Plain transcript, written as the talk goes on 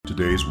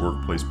Today's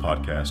Workplace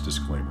Podcast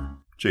disclaimer.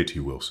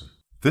 JT Wilson.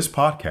 This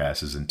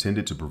podcast is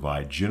intended to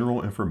provide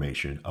general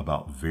information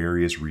about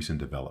various recent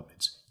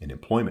developments in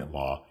employment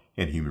law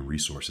and human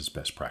resources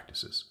best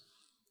practices.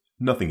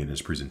 Nothing in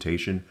this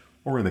presentation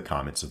or in the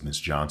comments of Ms.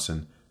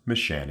 Johnson, Ms.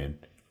 Shannon,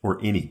 or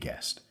any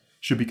guest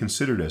should be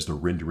considered as the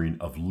rendering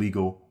of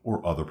legal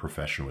or other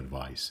professional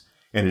advice,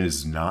 and it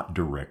is not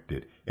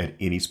directed at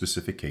any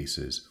specific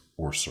cases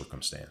or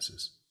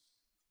circumstances.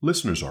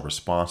 Listeners are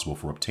responsible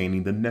for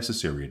obtaining the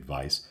necessary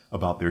advice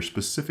about their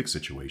specific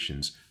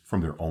situations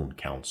from their own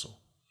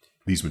counsel.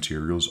 These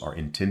materials are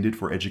intended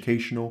for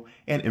educational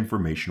and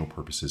informational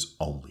purposes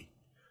only.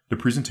 The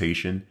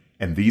presentation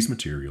and these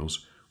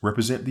materials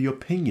represent the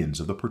opinions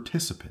of the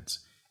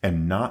participants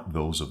and not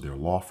those of their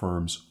law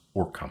firms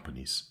or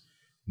companies.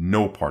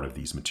 No part of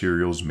these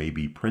materials may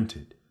be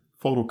printed,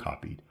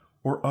 photocopied,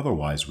 or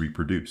otherwise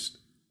reproduced,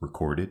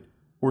 recorded,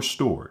 or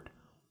stored,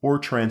 or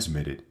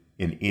transmitted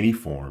in any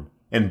form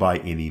and by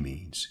any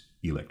means,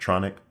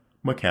 electronic,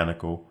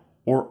 mechanical,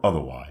 or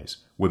otherwise,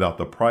 without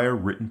the prior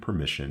written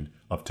permission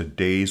of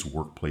Today's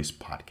Workplace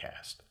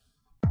Podcast.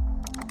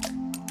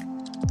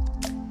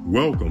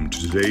 Welcome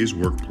to Today's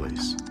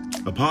Workplace,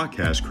 a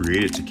podcast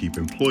created to keep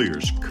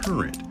employers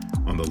current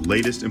on the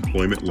latest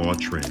employment law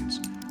trends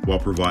while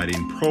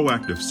providing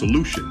proactive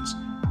solutions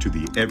to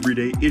the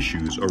everyday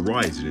issues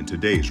arising in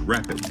today's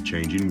rapidly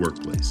changing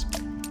workplace.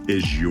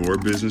 Is your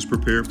business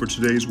prepared for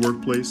today's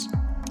workplace?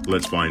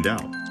 Let's find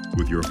out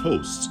with your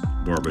hosts,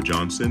 Barbara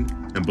Johnson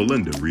and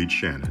Belinda Reed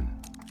Shannon.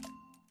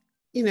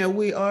 You know,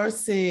 we are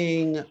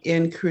seeing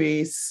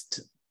increased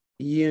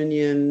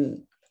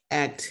union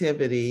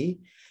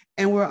activity,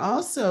 and we're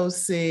also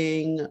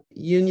seeing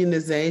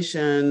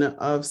unionization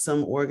of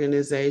some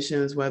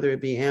organizations, whether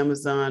it be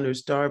Amazon or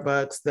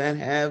Starbucks, that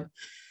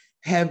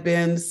have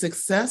been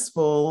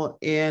successful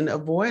in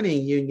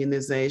avoiding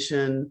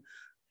unionization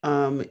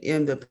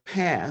in the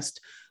past.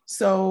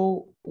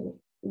 So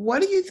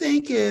what do you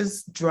think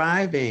is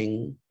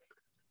driving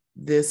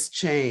this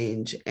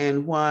change,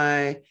 and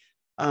why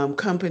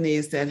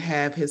companies that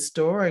have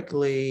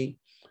historically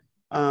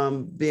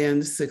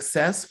been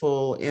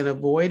successful in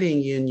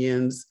avoiding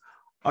unions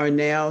are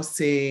now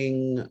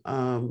seeing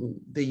the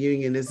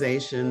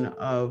unionization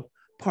of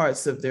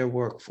parts of their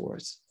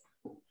workforce?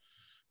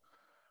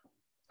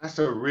 That's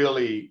a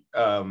really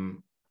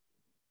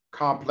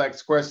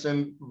complex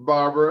question,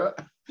 Barbara.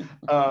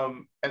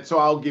 And so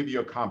I'll give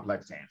you a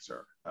complex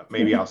answer.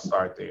 Maybe I'll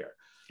start there.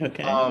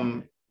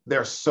 Okay.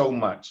 There's so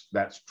much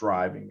that's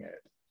driving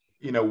it.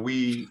 You know,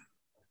 we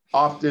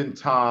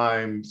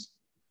oftentimes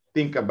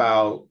think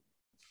about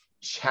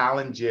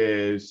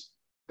challenges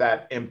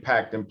that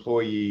impact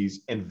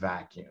employees in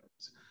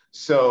vacuums.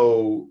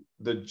 So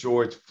the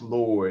George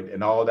Floyd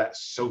and all that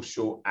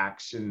social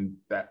action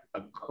that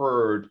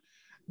occurred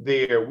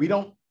there, we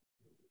don't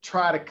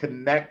try to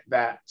connect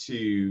that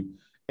to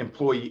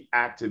employee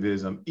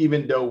activism,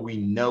 even though we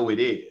know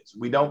it is.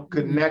 We don't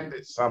connect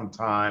it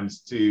sometimes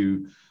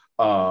to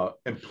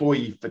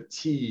employee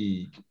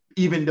fatigue,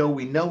 even though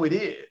we know it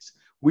is.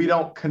 We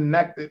don't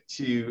connect it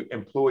to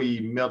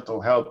employee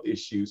mental health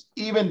issues,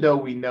 even though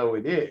we know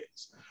it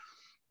is.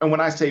 And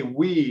when I say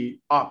we,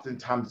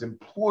 oftentimes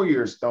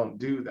employers don't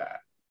do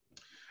that.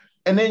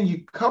 And then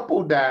you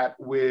couple that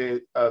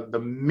with the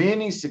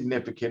many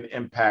significant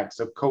impacts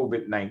of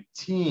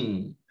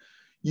COVID-19,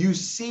 you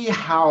see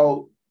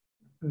how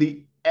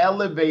the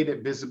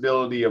elevated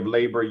visibility of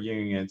labor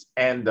unions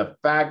and the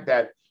fact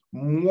that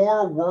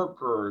more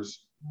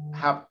workers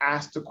have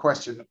asked the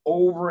question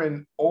over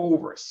and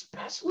over,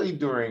 especially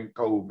during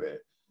COVID,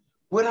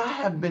 would I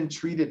have been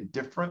treated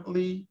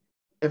differently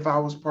if I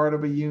was part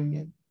of a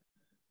union?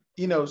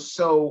 You know,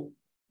 so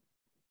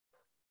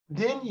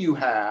then you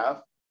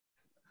have,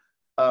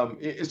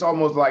 it's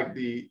almost like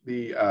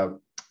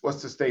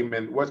what's the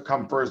statement? What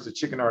comes first, the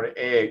chicken or the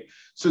egg?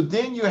 So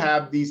then you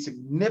have the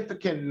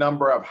significant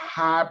number of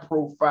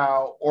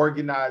high-profile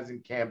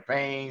organizing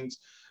campaigns,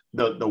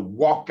 the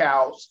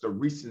walkouts, the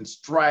recent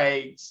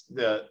strikes,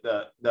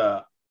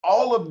 the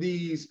all of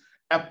these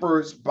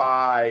efforts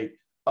by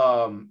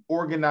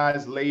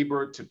organized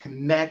labor to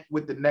connect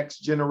with the next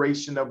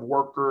generation of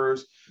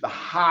workers, the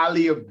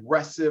highly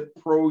aggressive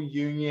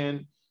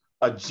pro-union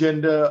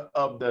agenda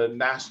of the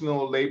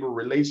National Labor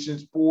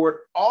Relations Board,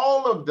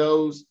 all of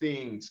those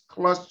things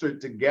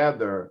clustered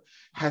together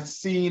has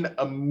seen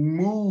a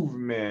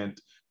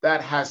movement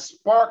that has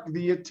sparked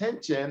the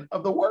attention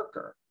of the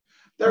worker.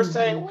 They're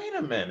saying, wait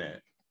a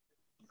minute,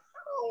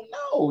 I don't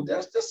know,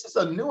 this is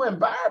a new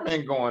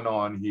environment going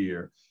on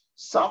here.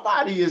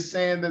 Somebody is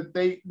saying that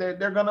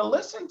they're gonna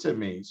listen to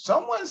me.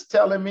 Someone's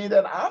telling me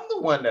that I'm the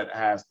one that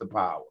has the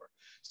power.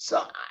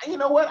 So you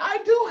know what? I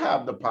do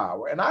have the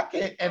power, and I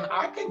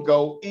can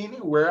go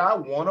anywhere I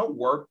want to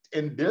work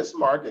in this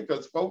market,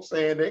 because folks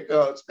saying they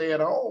go stay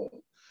at home.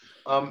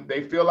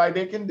 They feel like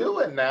they can do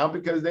it now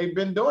because they've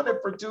been doing it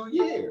for 2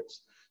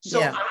 years. So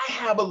yeah. I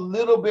have a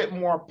little bit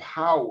more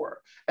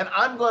power, and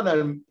I'm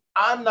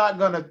not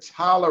gonna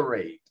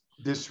tolerate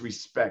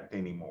disrespect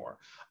anymore.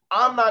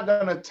 I'm not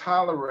gonna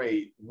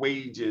tolerate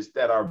wages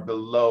that are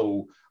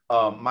below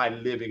my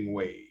living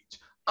wage.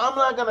 I'm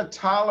not going to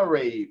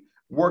tolerate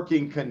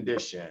working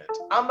conditions.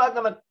 I'm not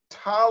going to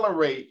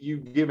tolerate you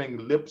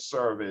giving lip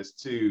service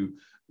to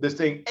this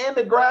thing. And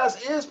the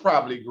grass is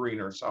probably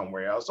greener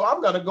somewhere else. So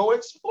I'm going to go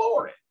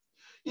explore it.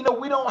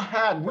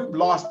 We've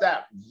lost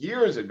that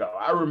years ago.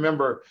 I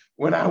remember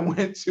when I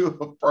went to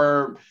a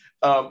firm,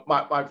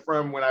 my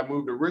firm, when I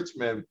moved to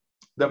Richmond,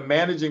 the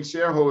managing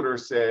shareholder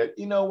said,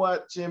 you know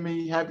what,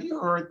 Jimmy, have you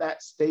heard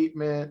that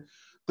statement?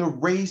 The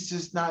race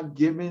is not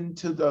given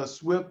to the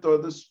swift or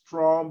the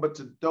strong, but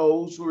to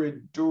those who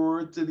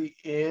endure to the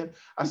end.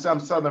 I said, I'm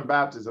Southern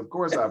Baptist. Of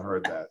course, I've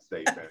heard that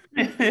statement.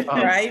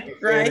 Right.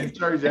 In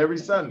church every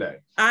Sunday.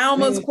 I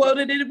almost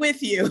quoted it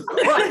with you.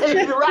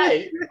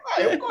 right.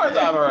 Of course,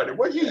 I've heard it.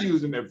 What are you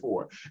using it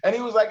for? And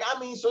he was like,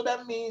 so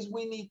that means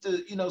we need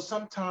to,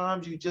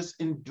 sometimes you just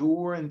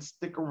endure and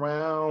stick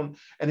around.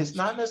 And it's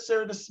not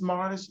necessarily the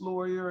smartest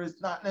lawyer. It's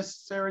not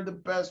necessarily the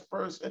best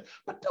person,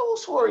 but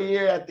those who are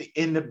here at the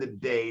end of the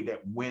day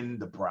that win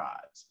the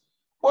prize.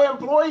 Well,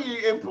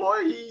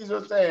 employees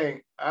are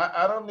saying,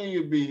 I don't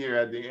need to be here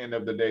at the end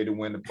of the day to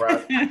win the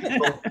prize. I can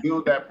go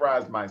build that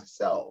prize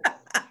myself.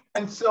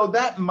 And so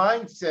that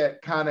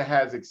mindset kind of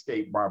has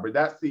escaped, Barbara.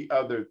 That's the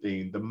other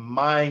thing, the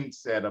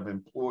mindset of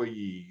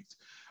employees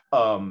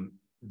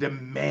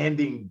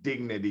demanding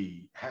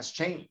dignity has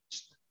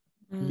changed.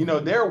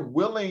 Mm-hmm. They're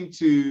willing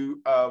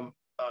to,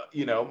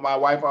 my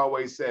wife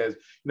always says,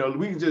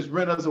 we can just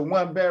rent us a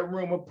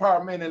 1-bedroom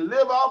apartment and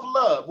live off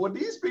love. Well,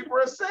 these people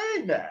are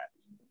saying that.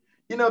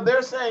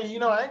 They're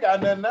saying, I ain't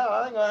got nothing now.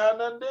 I ain't gonna have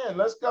nothing then.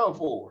 Let's go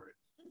for it.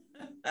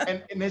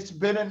 And it's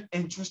been an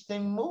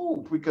interesting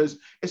move because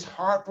it's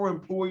hard for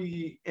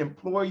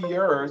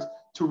employers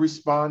to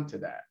respond to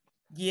that.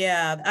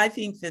 Yeah, I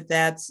think that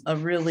that's a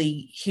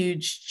really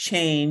huge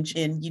change.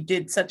 And you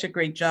did such a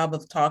great job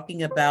of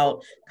talking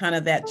about kind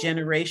of that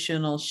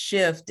generational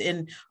shift.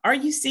 And are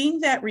you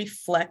seeing that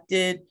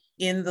reflected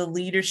in the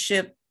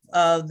leadership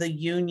of the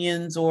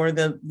unions or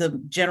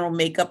the general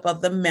makeup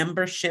of the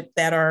membership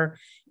that are,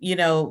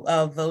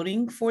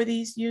 voting for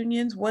these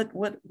unions?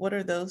 What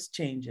are those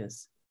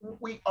changes?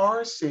 We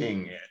are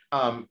seeing it.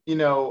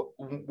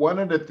 One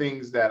of the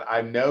things that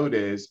I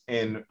noticed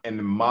in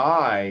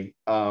my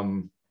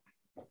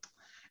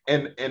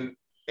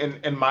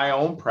in my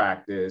own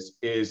practice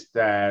is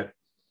that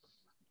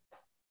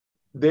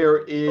there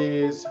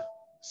is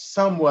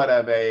somewhat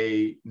of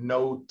a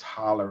no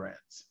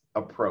tolerance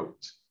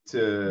approach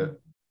to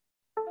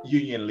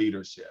union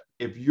leadership.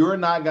 If you're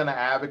not going to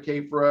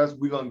advocate for us,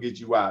 we're going to get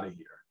you out of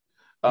here.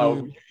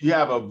 You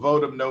have a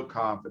vote of no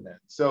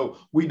confidence. So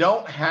we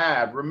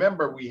have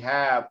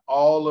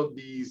all of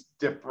these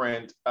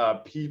different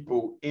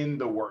people in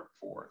the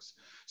workforce.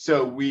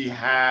 So we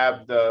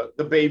have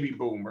the baby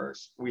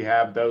boomers. We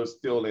have those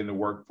still in the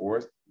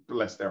workforce,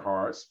 bless their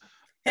hearts.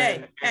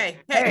 Hey.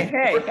 Hey.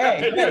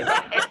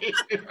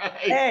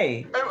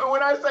 And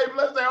when I say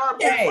bless their heart,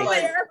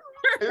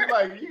 it's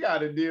like you got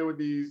to deal with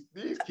these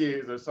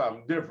kids or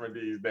something different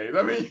these days.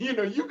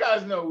 You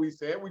guys know we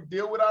said we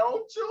deal with our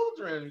own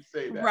children,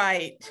 say that.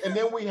 Right. And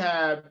then we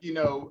have,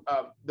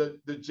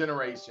 the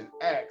Generation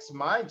X,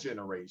 my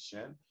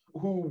generation,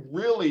 who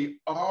really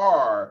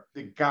are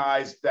the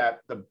guys that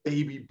the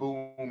baby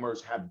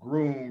boomers have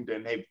groomed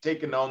and they've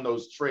taken on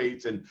those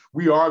traits, and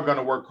we are going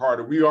to work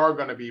harder. We are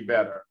going to be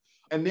better.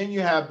 And then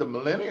you have the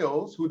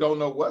millennials who don't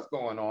know what's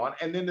going on.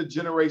 And then the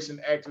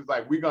Generation X is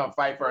like, we're going to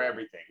fight for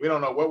everything. We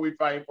don't know what we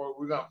fight for.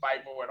 We're going to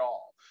fight for it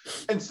all.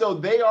 And so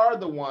they are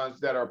the ones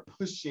that are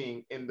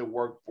pushing in the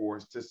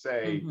workforce to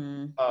say,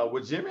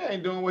 well, Jimmy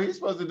ain't doing what he's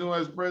supposed to do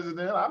as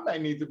president. I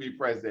might need to be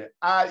president.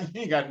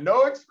 You got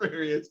no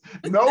experience,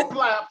 no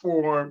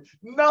platform,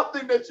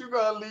 nothing that you're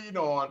going to lead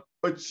on,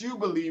 but you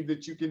believe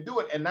that you can do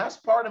it. And that's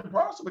part and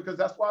parcel, because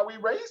that's why we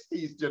raised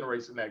these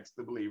Generation X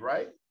to believe,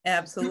 right?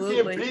 Absolutely.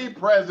 You can be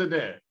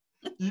president.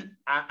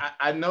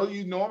 I know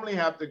you normally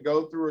have to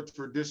go through a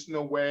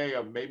traditional way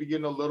of maybe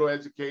getting a little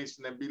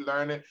education and be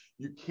learning.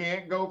 You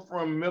can't go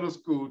from middle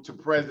school to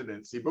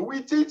presidency, but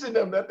we teaching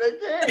them that they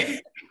can.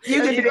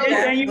 You can do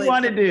anything you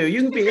want to do.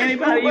 You can be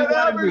anybody you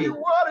want to be.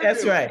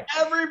 That's right.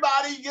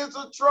 Everybody gets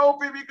a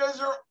trophy because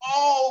you're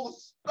all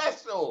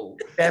special.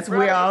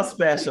 We're all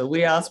special.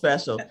 We all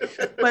special.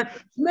 But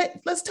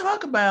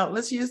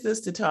let's use this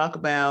to talk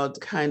about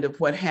kind of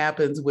what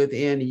happens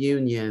within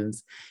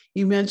unions.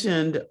 You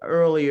mentioned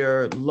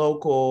earlier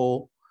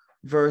local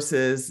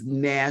versus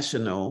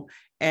national,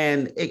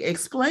 and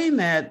explain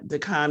that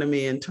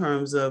dichotomy in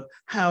terms of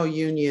how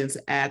unions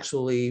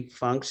actually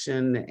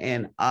function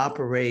and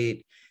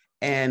operate,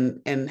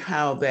 and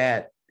how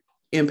that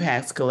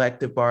impacts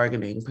collective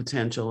bargaining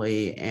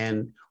potentially,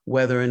 and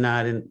whether or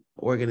not an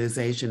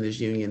organization is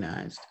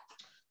unionized.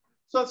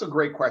 So that's a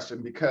great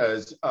question,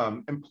 because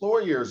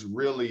employers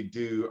really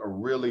do a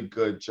really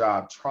good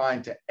job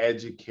trying to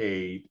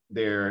educate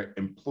their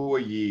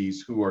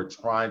employees who are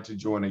trying to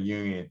join a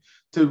union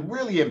to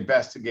really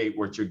investigate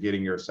what you're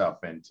getting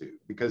yourself into,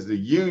 because the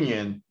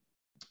union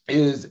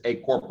is a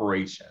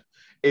corporation.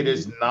 It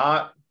is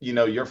not,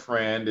 your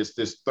friend. It's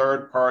this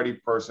third party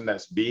person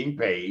that's being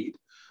paid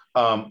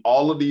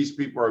All of these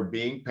people are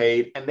being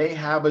paid and they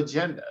have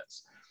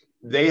agendas.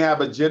 They have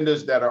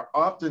agendas that are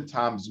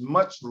oftentimes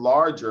much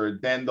larger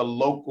than the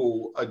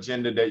local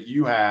agenda that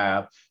you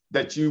have,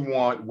 that you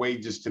want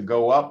wages to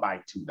go up by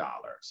 $2.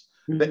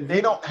 Mm-hmm.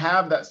 They don't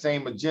have that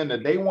same agenda.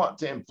 They want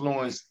to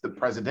influence the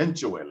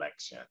presidential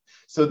election.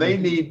 So they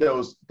need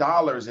those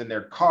dollars in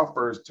their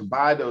coffers to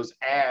buy those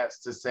ads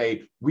to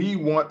say, we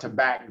want to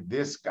back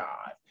this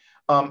guy.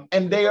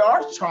 And they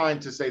are trying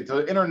to say,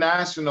 the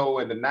international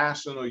and the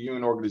national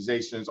union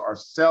organizations are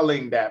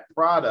selling that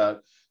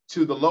product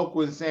to the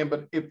local and saying,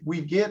 but if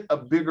we get a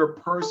bigger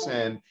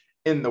person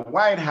in the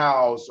White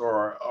House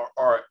or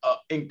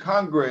in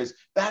Congress,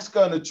 that's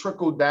going to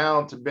trickle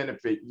down to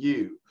benefit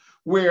you.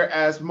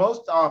 Whereas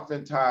most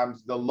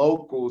oftentimes the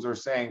locals are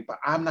saying, but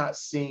I'm not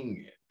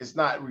seeing it. It's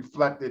not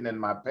reflected in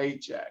my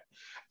paycheck.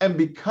 And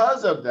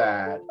because of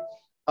that,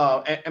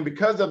 and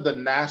because of the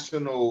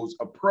nationals'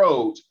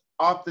 approach,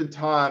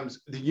 oftentimes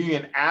the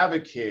union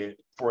advocate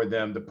for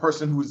them, the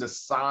person who's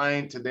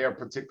assigned to their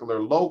particular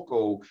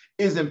local,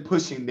 isn't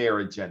pushing their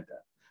agenda.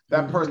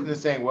 That person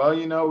is saying, well,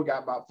 we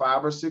got about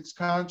 5 or 6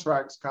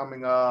 contracts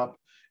coming up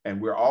and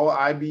we're all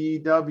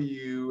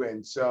IBEW.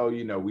 And so,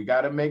 we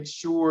got to make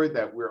sure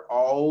that we're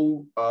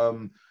all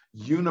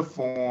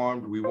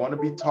uniformed. We want to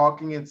be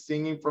talking and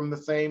singing from the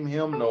same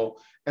hymnal.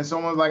 And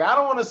someone's like, I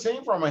don't want to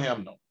sing from a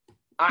hymnal.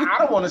 I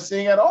don't want to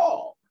sing at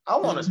all. I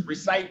want to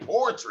recite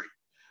poetry.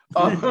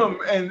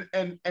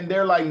 And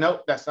they're like,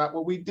 nope, that's not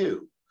what we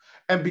do.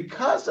 And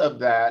because of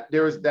that,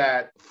 there's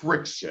that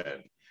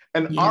friction.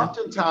 And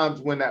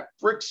oftentimes when that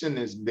friction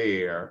is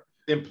there,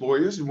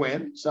 employers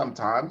win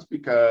sometimes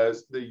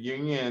because the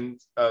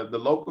unions, the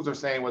locals are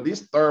saying, well,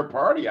 this third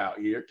party out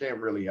here can't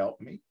really help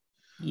me.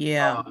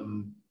 Yeah.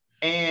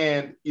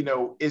 And,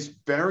 it's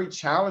very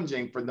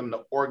challenging for them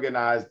to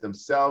organize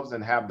themselves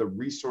and have the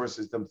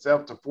resources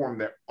themselves to form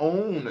their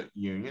own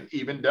union,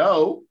 even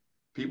though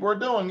people are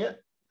doing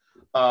it.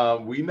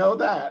 We know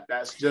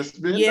that's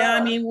just been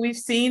done. I mean, we've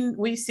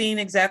seen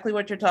exactly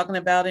what you're talking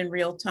about in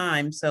real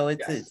time. So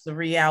it's the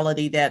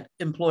reality that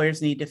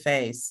employers need to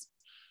face.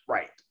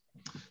 Right.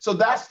 So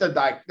that's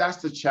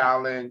the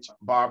challenge,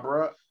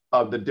 Barbara,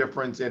 of the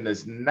difference in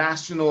this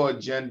national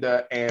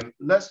agenda. And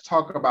let's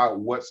talk about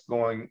what's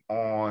going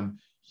on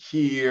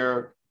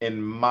here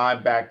in my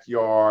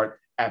backyard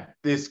at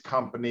this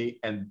company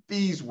and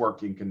these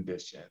working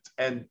conditions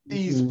and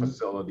these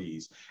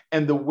facilities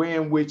and the way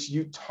in which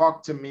you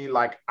talk to me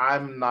like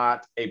I'm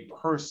not a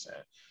person,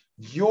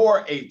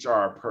 your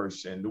HR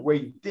person, the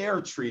way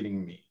they're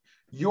treating me,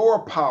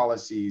 your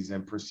policies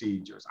and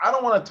procedures. I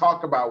don't want to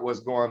talk about what's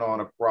going on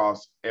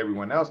across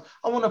everyone else.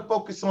 I want to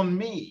focus on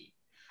me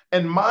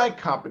and my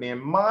company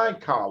and my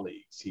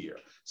colleagues here.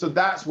 So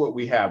that's what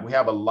we have. We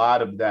have a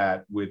lot of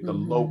that with the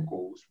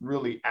locals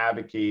really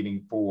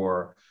advocating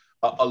for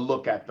a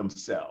look at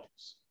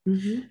themselves.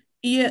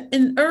 Yeah.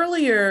 And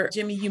earlier,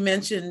 Jimmy, you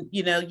mentioned,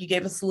 you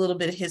gave us a little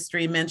bit of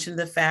history, mentioned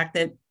the fact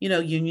that,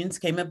 unions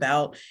came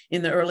about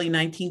in the early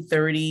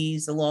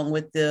 1930s, along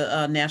with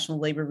the National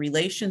Labor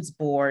Relations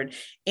Board.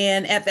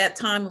 And at that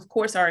time, of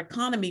course, our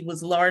economy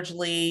was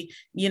largely,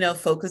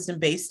 focused and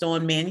based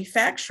on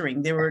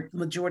manufacturing. There were a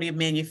majority of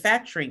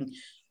manufacturing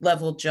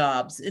level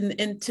jobs.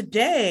 And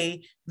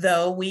today,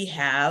 though, we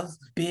have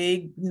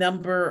big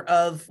number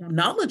of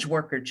knowledge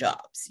worker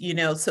jobs,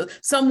 so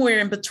somewhere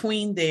in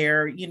between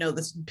there,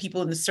 the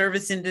people in the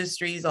service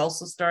industries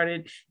also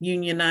started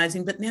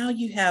unionizing, but now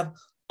you have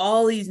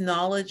all these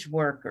knowledge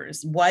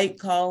workers, white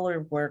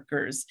collar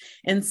workers.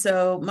 And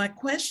so my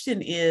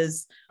question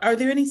is, are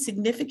there any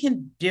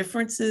significant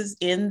differences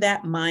in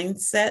that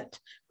mindset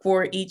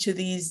for each of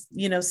these,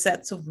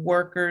 sets of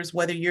workers,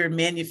 whether you're in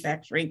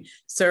manufacturing,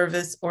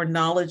 service, or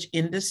knowledge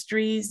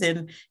industries,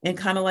 and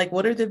kind of like,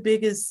 what are the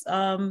biggest,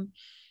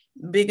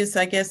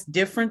 I guess,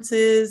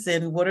 differences,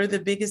 and what are the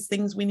biggest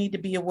things we need to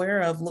be aware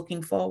of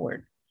looking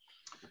forward?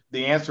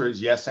 The answer is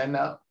yes and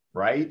no,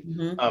 right?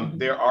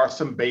 There are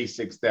some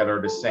basics that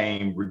are the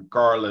same,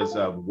 regardless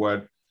of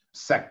what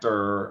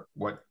sector,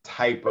 what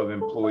type of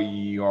employee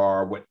you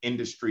are, what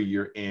industry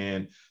you're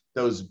in.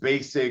 Those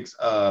basics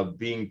of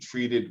being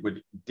treated with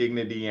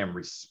dignity and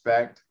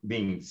respect,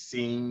 being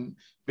seen,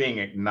 being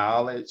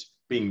acknowledged,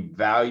 being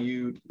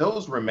valued,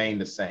 those remain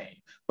the same,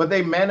 but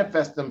they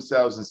manifest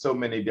themselves in so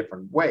many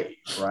different ways,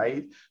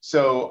 right?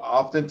 So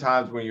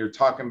oftentimes when you're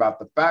talking about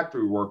the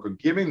factory worker,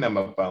 giving them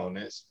a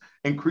bonus,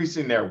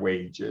 increasing their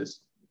wages,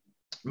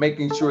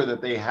 making sure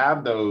that they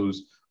have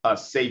those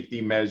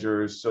safety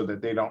measures so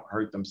that they don't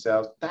hurt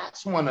themselves,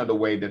 that's one of the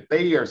ways that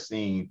they are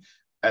seen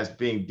as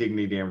being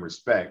dignity and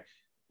respect.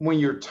 When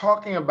you're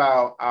talking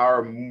about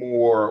our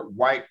more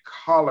white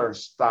collar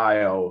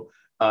style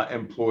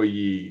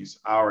employees,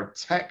 our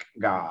tech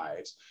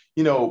guys,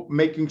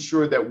 making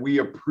sure that we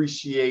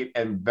appreciate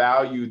and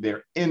value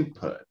their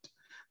input,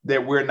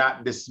 that we're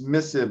not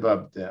dismissive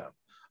of them.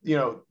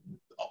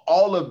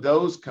 All of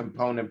those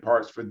component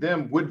parts for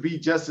them would be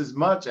just as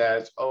much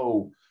as,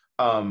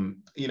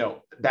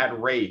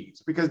 that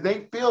raise, because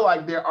they feel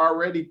like they're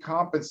already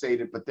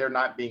compensated, but they're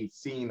not being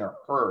seen or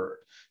heard.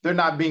 They're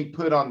not being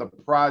put on the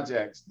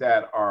projects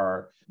that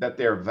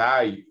they're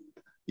valued.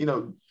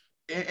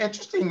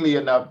 Interestingly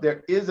enough,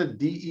 there is a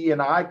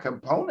DE&I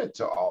component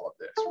to all of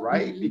this,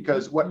 right? Mm-hmm.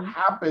 Because what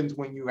happens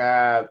when you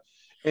have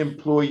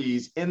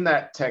employees in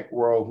that tech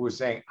world who are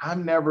saying,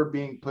 I'm never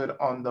being put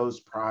on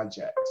those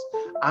projects.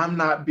 I'm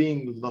not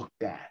being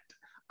looked at.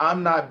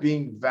 I'm not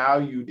being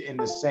valued in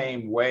the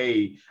same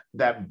way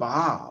that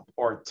Bob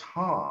or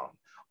Tom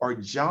or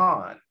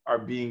John are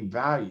being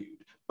valued.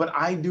 But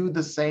I do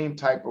the same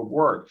type of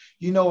work.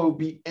 It would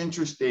be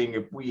interesting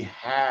if we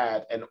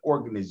had an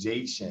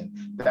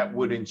organization that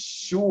would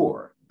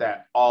ensure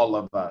that all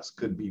of us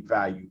could be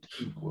valued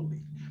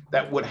equally,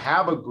 that would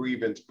have a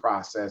grievance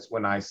process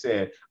when I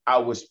said I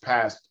was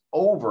passed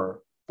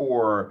over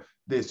for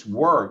this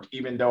work,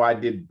 even though I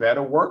did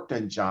better work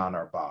than John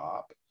or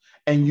Bob.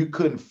 And you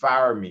couldn't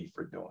fire me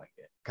for doing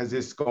it because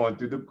it's going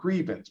through the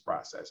grievance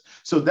process.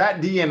 So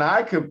that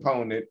D&I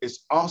component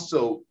is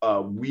also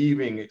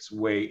weaving its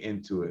way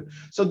into it.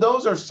 So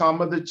those are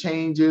some of the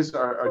changes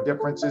or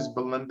differences,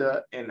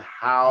 Belinda, in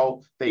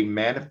how they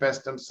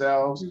manifest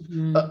themselves.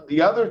 Mm-hmm.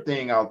 The other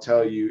thing I'll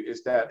tell you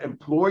is that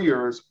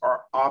employers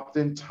are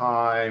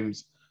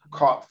oftentimes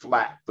caught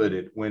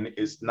flat-footed when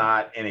it's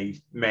not in a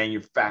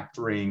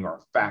manufacturing or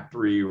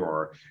factory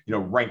or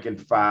rank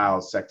and file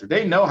sector.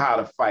 They know how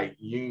to fight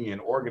union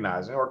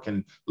organizing or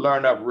can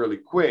learn up really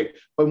quick.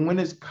 But when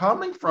it's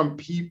coming from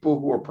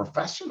people who are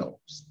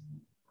professionals,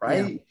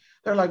 right? Yeah.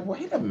 They're like,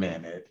 wait a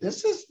minute,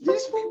 these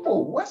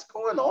people, what's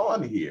going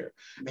on here?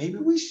 Maybe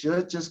we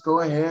should just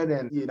go ahead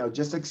and,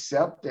 just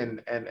accept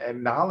and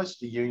acknowledge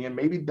the union.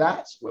 Maybe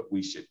that's what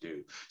we should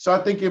do. So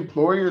I think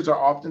employers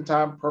are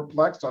oftentimes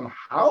perplexed on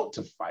how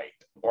to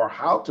fight or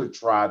how to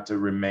try to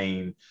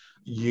remain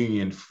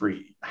union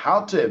free,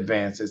 how to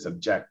advance its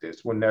objectives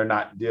when they're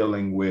not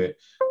dealing with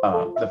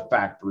the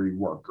factory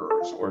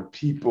workers or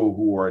people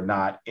who are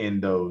not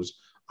in those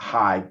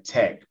high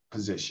tech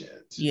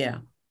positions. Yeah.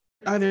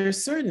 Are there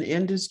certain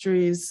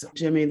industries,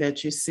 Jimmy,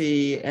 that you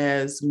see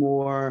as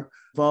more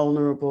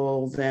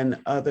vulnerable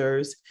than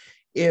others?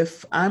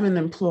 If I'm an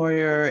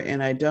employer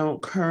and I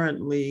don't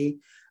currently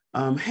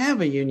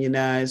have a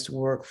unionized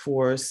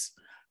workforce,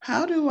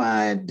 how do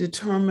I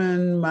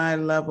determine my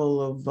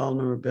level of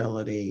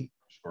vulnerability?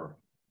 Sure.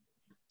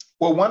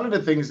 Well, one of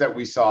the things that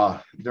we saw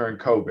during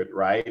COVID,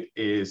 right,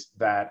 is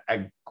that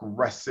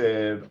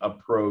aggressive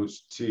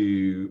approach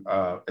to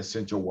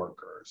essential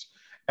workers.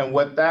 And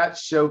what that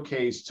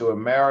showcased to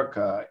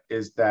America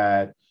is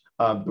that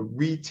the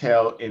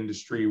retail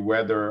industry,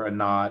 whether or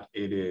not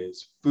it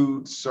is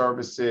food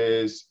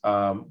services,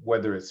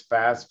 whether it's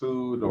fast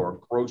food or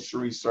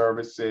grocery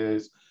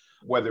services,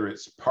 whether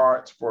it's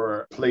parts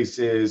for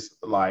places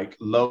like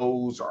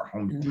Lowe's or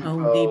Home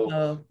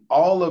Depot,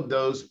 all of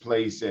those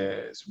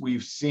places,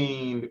 we've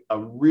seen a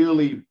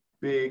really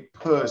big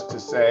push to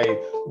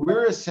say,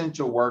 we're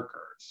essential workers.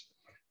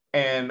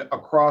 And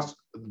across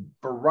a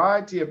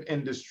variety of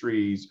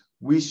industries,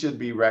 we should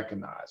be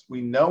recognized.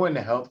 We know in the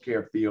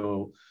healthcare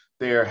field,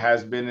 there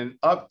has been an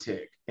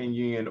uptick in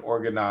union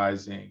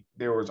organizing.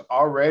 There was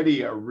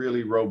already a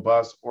really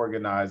robust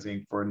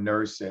organizing for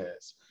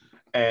nurses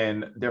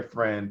and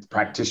different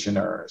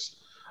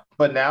practitioners.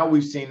 But now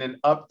we've seen an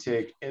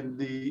uptick in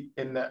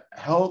the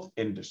health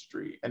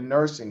industry and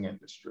nursing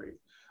industry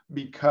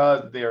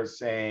because they're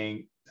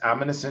saying,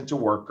 I'm an essential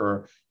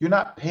worker. You're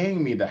not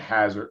paying me the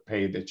hazard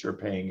pay that you're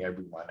paying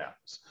everyone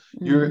else.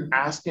 Mm-hmm. You're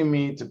asking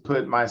me to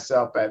put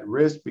myself at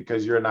risk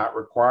because you're not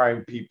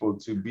requiring people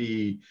to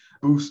be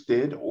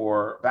boosted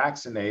or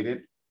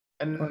vaccinated.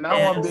 And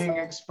now I'm being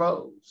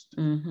exposed.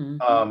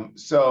 Mm-hmm.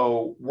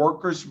 So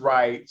workers'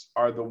 rights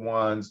are the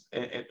ones,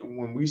 and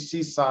when we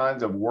see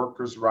signs of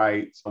workers'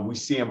 rights, we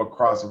see them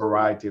across a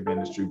variety of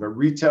industry, but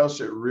retail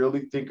should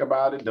really think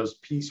about it. Those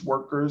piece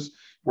workers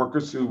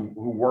who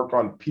work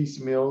on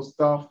piecemeal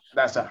stuff,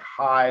 that's a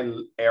high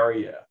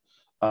area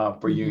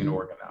for union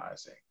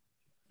organizing.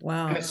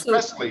 Wow. And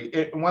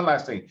especially, one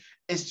last thing,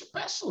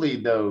 especially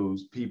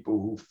those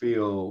people who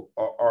feel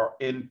are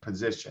in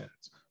positions,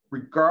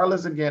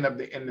 regardless again of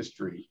the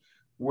industry,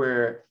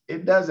 where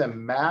it doesn't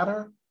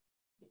matter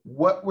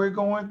what we're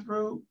going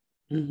through,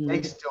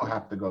 they still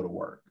have to go to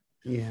work.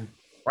 Yeah.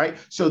 Right.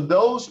 So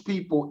those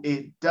people,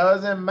 it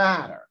doesn't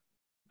matter.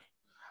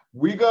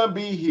 We're going to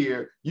be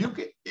here. You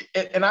can,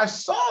 and I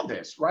saw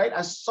this, right?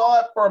 I saw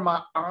it for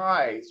my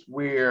eyes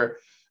where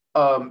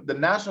the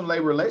National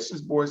Labor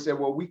Relations Board said,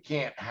 well, we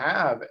can't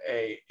have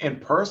a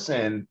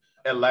in-person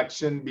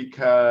election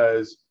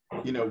because,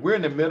 we're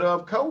in the middle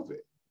of COVID.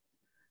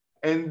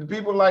 And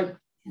people are like,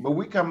 but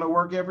we come to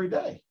work every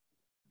day.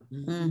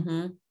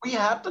 Mm-hmm. We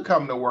have to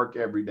come to work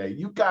every day.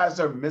 You guys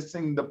are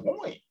missing the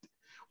point.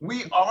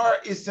 We are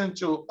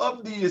essential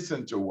of the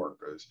essential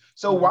workers.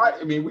 So why?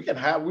 I mean, we can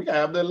have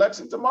the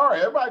election tomorrow.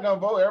 Everybody gonna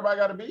vote. Everybody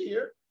got to be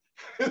here.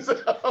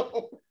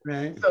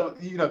 Right. So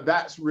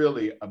that's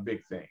really a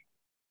big thing.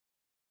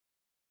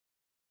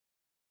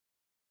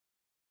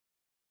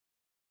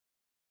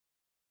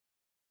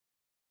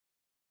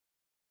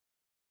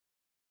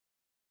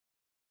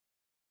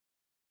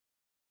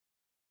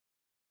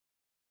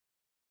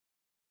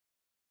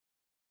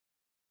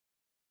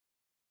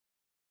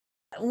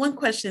 One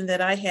question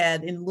that I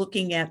had in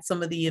looking at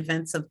some of the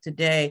events of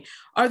today,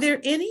 are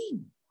there any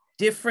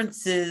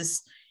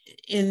differences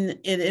in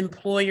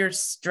employer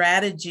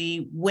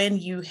strategy when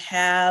you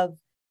have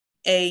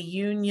a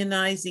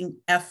unionizing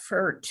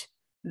effort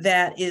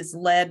that is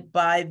led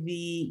by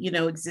the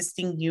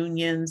existing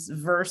unions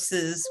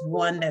versus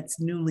one that's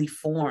newly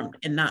formed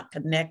and not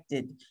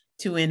connected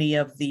to any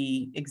of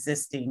the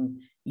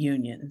existing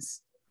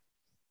unions?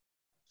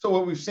 So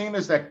what we've seen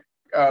is that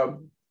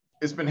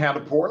it's been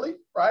handled poorly,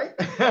 right?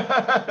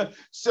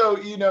 So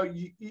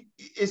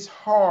it's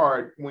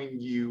hard when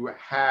you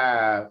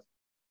have,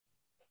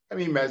 let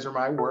me measure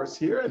my words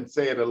here and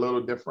say it a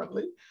little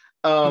differently.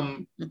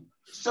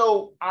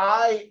 So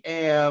I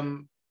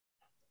am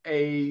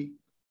a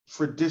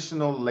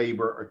traditional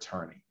labor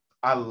attorney.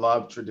 I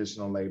love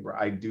traditional labor.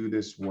 I do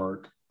this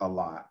work a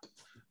lot.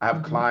 I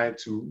have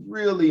clients who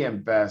really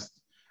invest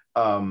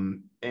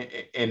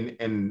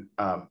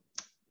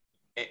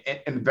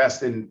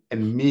invest in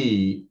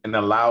me and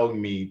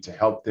allowing me to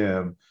help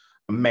them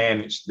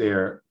manage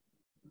their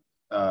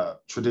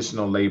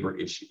traditional labor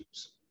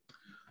issues.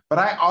 But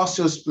I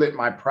also split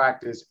my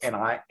practice, and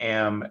I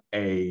am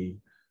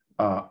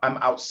I'm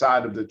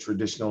outside of the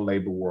traditional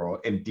labor world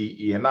in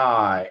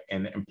DE&I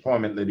and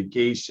employment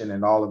litigation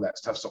and all of that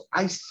stuff. So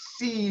I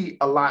see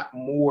a lot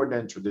more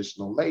than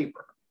traditional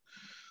labor.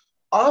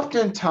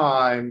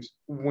 Oftentimes,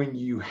 when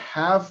you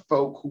have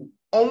folk who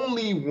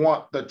only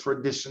want the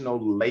traditional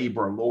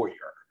labor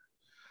lawyer,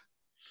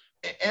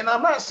 and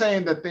I'm not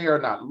saying that they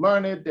are not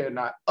learned, they're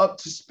not up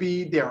to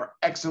speed, they're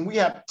excellent. We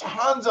have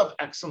tons of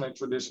excellent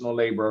traditional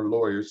labor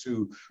lawyers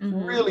who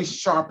really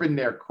sharpen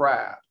their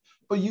craft.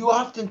 But you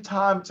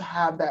oftentimes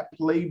have that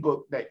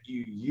playbook that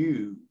you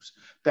use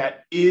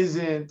that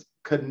isn't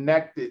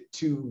connected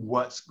to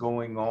what's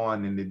going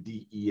on in the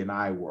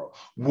DE&I world,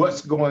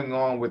 what's going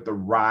on with the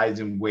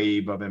rising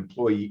wave of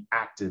employee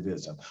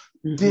activism.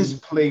 This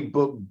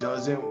playbook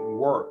doesn't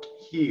work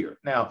here.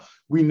 Now,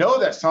 we know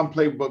that some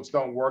playbooks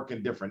don't work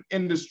in different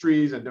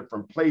industries and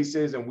different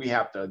places, and we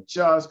have to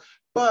adjust.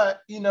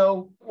 But,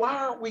 why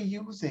aren't we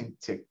using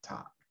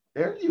TikTok?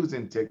 They're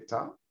using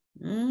TikTok.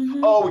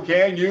 Oh, we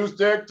can't use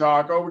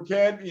TikTok. Oh, we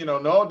can't,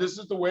 no, this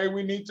is the way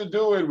we need to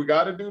do it. We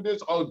got to do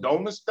this. Oh,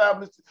 don't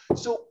establish.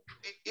 So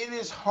it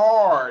is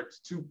hard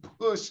to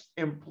push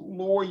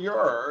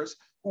employers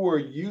who are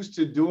used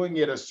to doing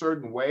it a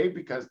certain way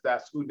because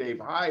that's who they've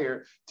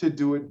hired to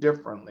do it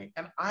differently.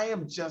 And I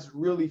am just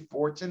really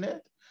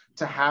fortunate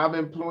to have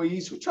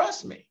employees who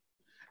trust me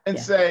and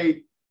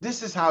say,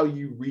 this is how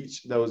you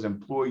reach those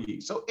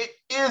employees. So it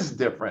is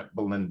different,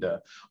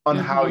 Belinda, on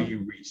how you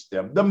reach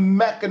them, the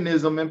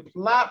mechanism and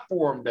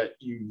platform that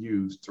you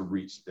use to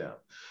reach them,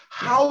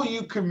 how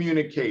you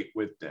communicate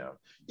with them.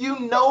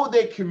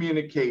 They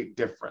communicate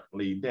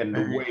differently than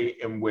the way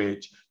in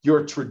which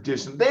your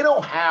tradition, they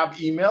don't have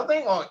email.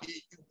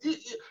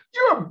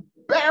 You're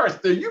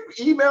embarrassed. Are you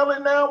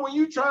emailing now when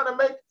you're trying to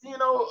make,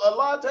 a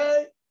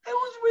latte? Hey,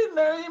 who's reading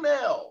their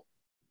email?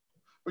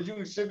 But you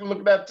can look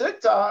at that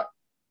TikTok.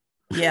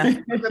 Yeah.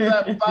 Look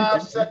at that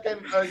 5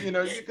 second, you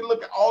can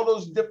look at all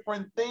those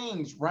different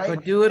things, right? Or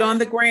do it on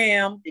the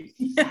gram.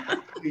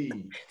 Exactly.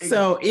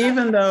 So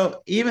even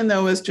though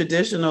it's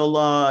traditional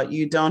law,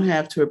 you don't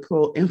have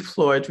to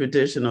employ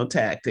traditional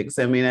tactics.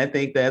 I mean, I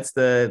think that's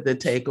the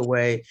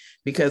takeaway,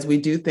 because we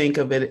do think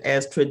of it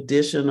as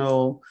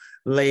traditional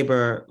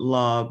labor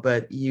law,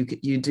 but you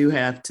do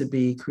have to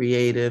be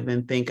creative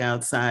and think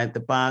outside the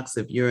box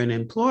if you're an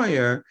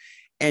employer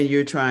and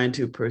you're trying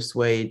to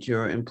persuade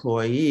your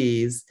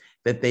employees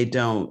that they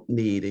don't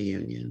need a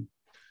union.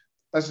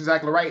 That's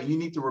exactly right. You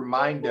need to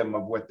remind them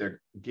of what they're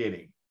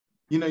getting.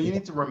 You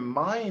need to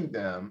remind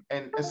them.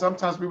 And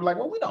sometimes people are like,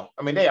 well, we don't.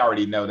 I mean, they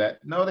already know that.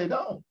 No, they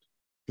don't.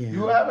 Yeah.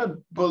 You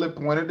haven't bullet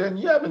pointed them.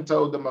 You haven't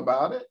told them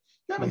about it.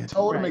 You haven't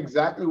told them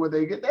exactly what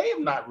they get. They have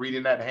not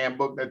reading that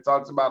handbook that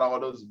talks about all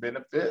those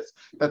benefits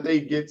that they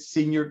get,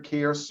 senior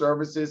care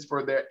services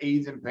for their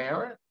aging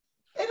parent.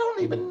 They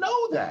don't even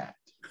know that.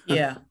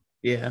 Yeah.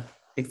 Yeah,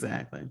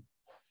 exactly.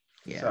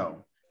 Yeah.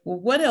 So, well,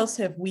 what else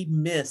have we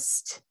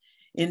missed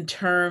in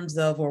terms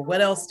of, or what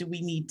else do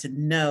we need to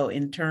know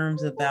in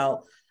terms of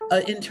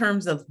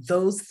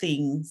those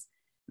things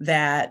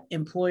that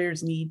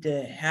employers need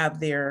to have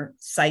their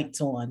sights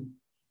on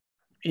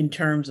in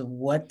terms of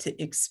what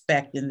to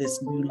expect in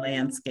this new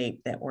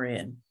landscape that we're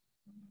in?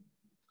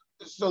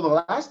 So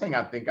the last thing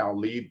I think I'll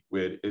leave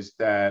with is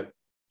that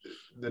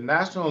the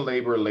National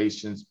Labor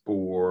Relations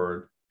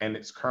Board and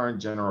its current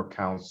general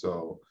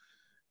counsel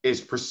is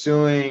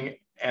pursuing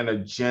an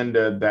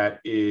agenda that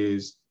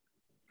is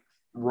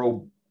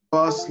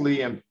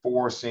robustly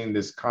enforcing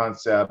this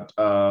concept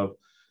of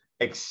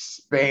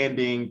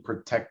expanding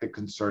protected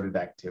concerted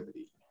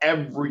activity.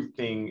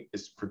 Everything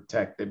is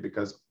protected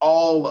because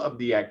all of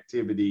the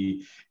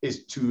activity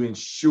is to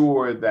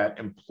ensure that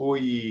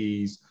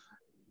employees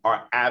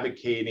are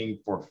advocating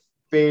for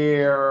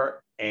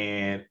fair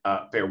and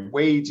fair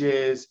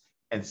wages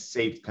and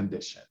safe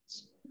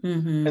conditions.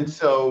 Mm-hmm. And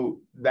so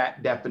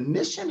that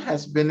definition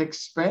has been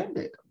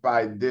expanded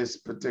by this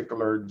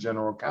particular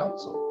general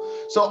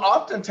counsel. So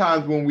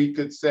oftentimes when we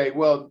could say,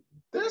 well,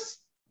 this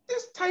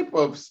type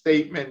of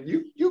statement,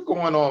 you're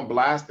going on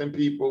blasting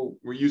people,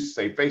 we used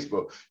to say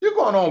Facebook, you're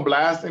going on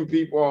blasting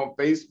people on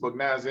Facebook,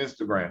 now it's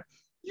Instagram.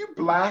 You're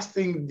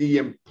blasting the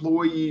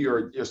employee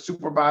or your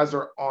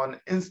supervisor on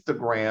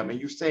Instagram and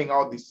you're saying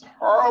all these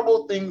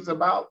horrible things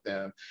about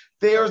them.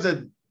 There is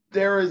a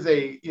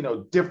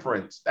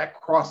difference that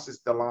crosses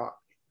the line.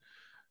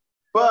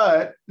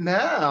 But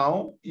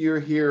now you're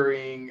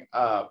hearing,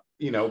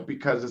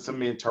 because of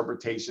some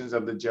interpretations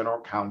of the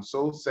general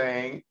counsel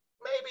saying,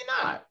 maybe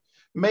not.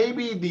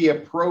 Maybe the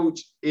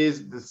approach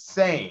is the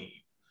same.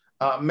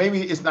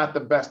 Maybe it's not the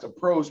best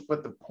approach,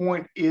 but the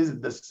point is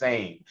the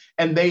same.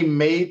 And they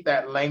made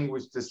that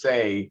language to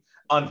say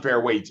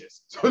unfair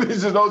wages. So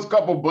there's just those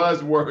couple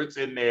buzzwords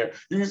in there.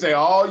 You can say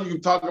you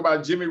can talk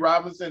about Jimmy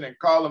Robinson and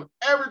call him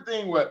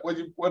everything. What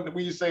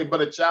you say,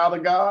 but a child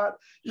of God?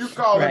 You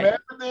call him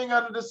everything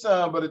under the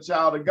sun, but a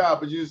child of God.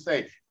 But you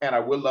say, and I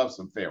would love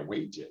some fair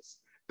wages.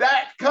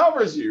 That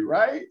covers you,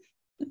 right?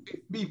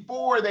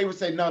 Before they would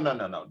say, no,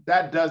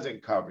 that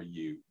doesn't cover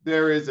you.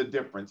 There is a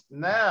difference.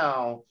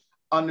 Now,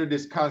 under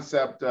this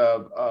concept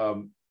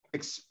of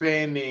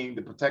expanding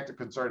the protected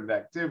concerted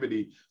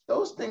activity,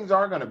 those things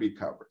are going to be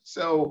covered.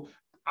 So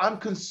I'm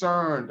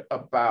concerned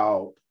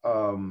about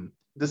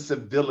the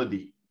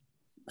civility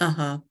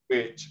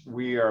which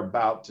we are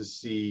about to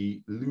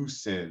see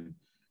loosen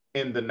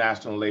in the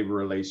National Labor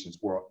Relations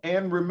world.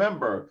 And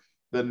remember,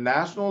 the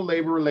National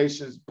Labor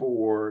Relations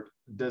Board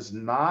does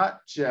not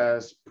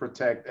just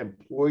protect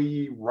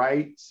employee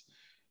rights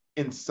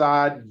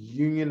inside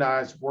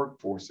unionized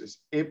workforces.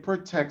 It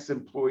protects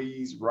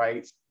employees'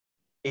 rights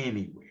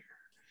anywhere.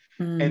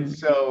 Mm-hmm. And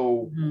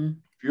so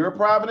if you're a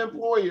private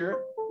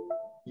employer,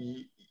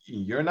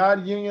 you're not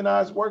a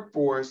unionized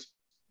workforce,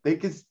 they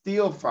can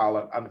still file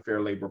an unfair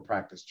labor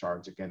practice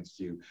charge against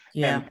you.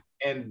 Yeah.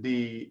 And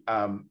the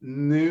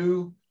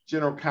new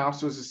general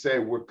counsel has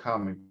said, we're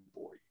coming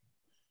for you.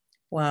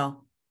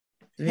 Wow.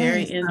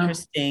 Very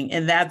interesting.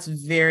 And that's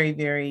very,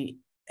 very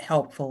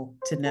helpful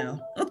to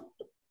know.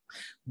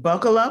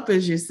 Buckle up,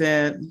 as you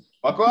said.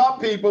 Buckle up,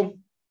 people.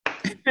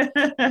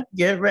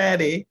 Get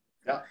ready.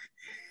 Yeah.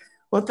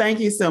 Well,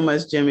 thank you so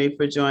much, Jimmy,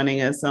 for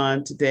joining us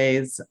on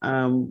today's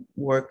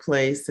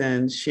workplace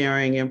and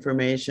sharing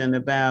information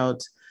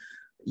about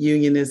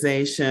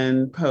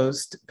unionization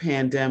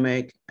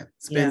post-pandemic.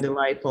 It's been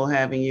delightful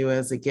having you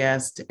as a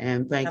guest,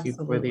 and thank you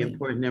for the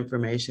important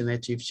information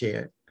that you've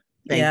shared.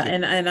 Thank you.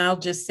 And I'll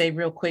just say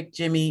real quick,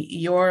 Jimmy,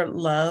 your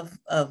love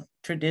of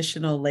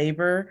traditional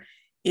labor,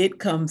 it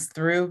comes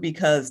through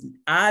because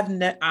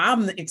I'm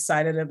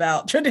excited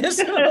about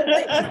traditional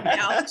labor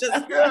now,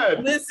 just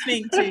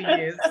listening to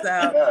you.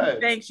 So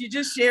thanks. You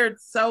just shared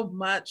so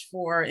much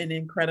for an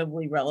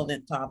incredibly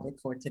relevant topic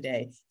for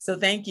today. So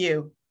thank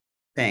you.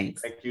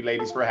 Thanks. Thank you,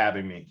 ladies, for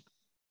having me.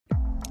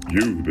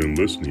 You've been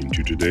listening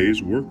to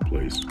Today's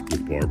Workplace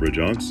with Barbara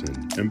Johnson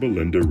and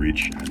Belinda Reed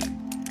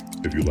Shannon.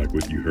 If you like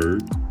what you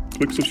heard,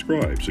 click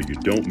subscribe so you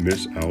don't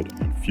miss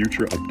out on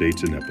future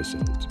updates and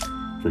episodes.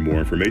 For more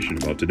information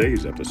about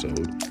today's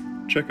episode,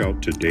 check out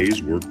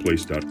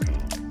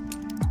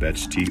todaysworkplace.com.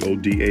 That's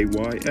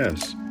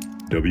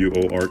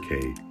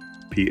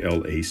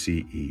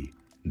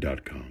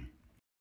TODAYSWORKPLACE.com.